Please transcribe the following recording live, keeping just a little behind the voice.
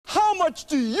much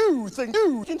do you think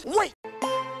you can wait?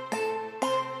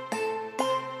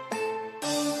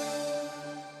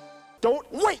 Don't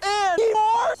wait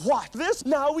anymore! Watch this.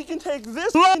 Now we can take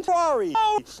this Ferrari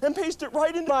and paste it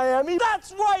right in Miami.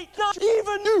 That's right! Not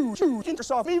even you can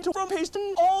stop me from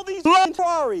pasting all these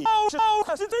Ferrari.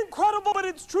 It's incredible, but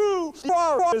it's true.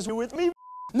 Ferrari is with me.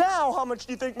 Now, how much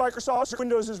do you think Microsoft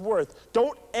Windows is worth?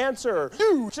 Don't answer.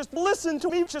 You just listen to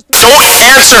me. Just don't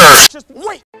answer. Just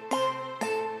wait.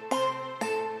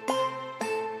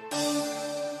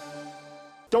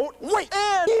 Don't wait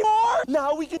anymore!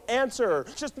 Now we can answer.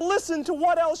 Just listen to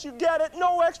what else you get at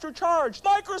no extra charge.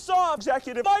 Microsoft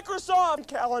Executive, Microsoft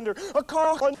Calendar, a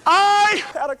car, I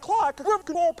had a clock, a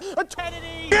control, a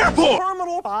Kennedy Airport,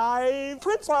 terminal, 5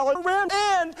 print file, a RAM,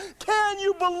 and can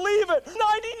you believe it?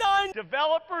 99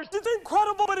 developers. It's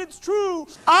incredible, but it's true.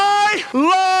 I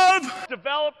love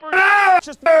developers.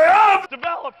 Just love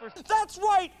developers. That's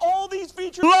right. All these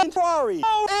features in Ferrari.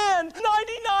 And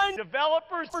 99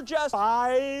 developers for just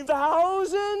 $5,000.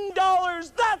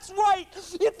 That's right.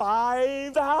 It's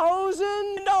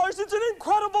 $5,000. It's an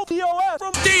incredible POS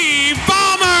from Steve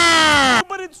Ballmer.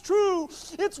 But it's true.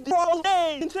 It's all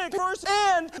day and take first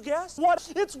and guess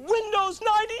what? It's Windows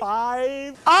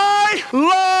 95. I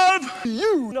love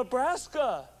you,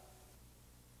 Nebraska.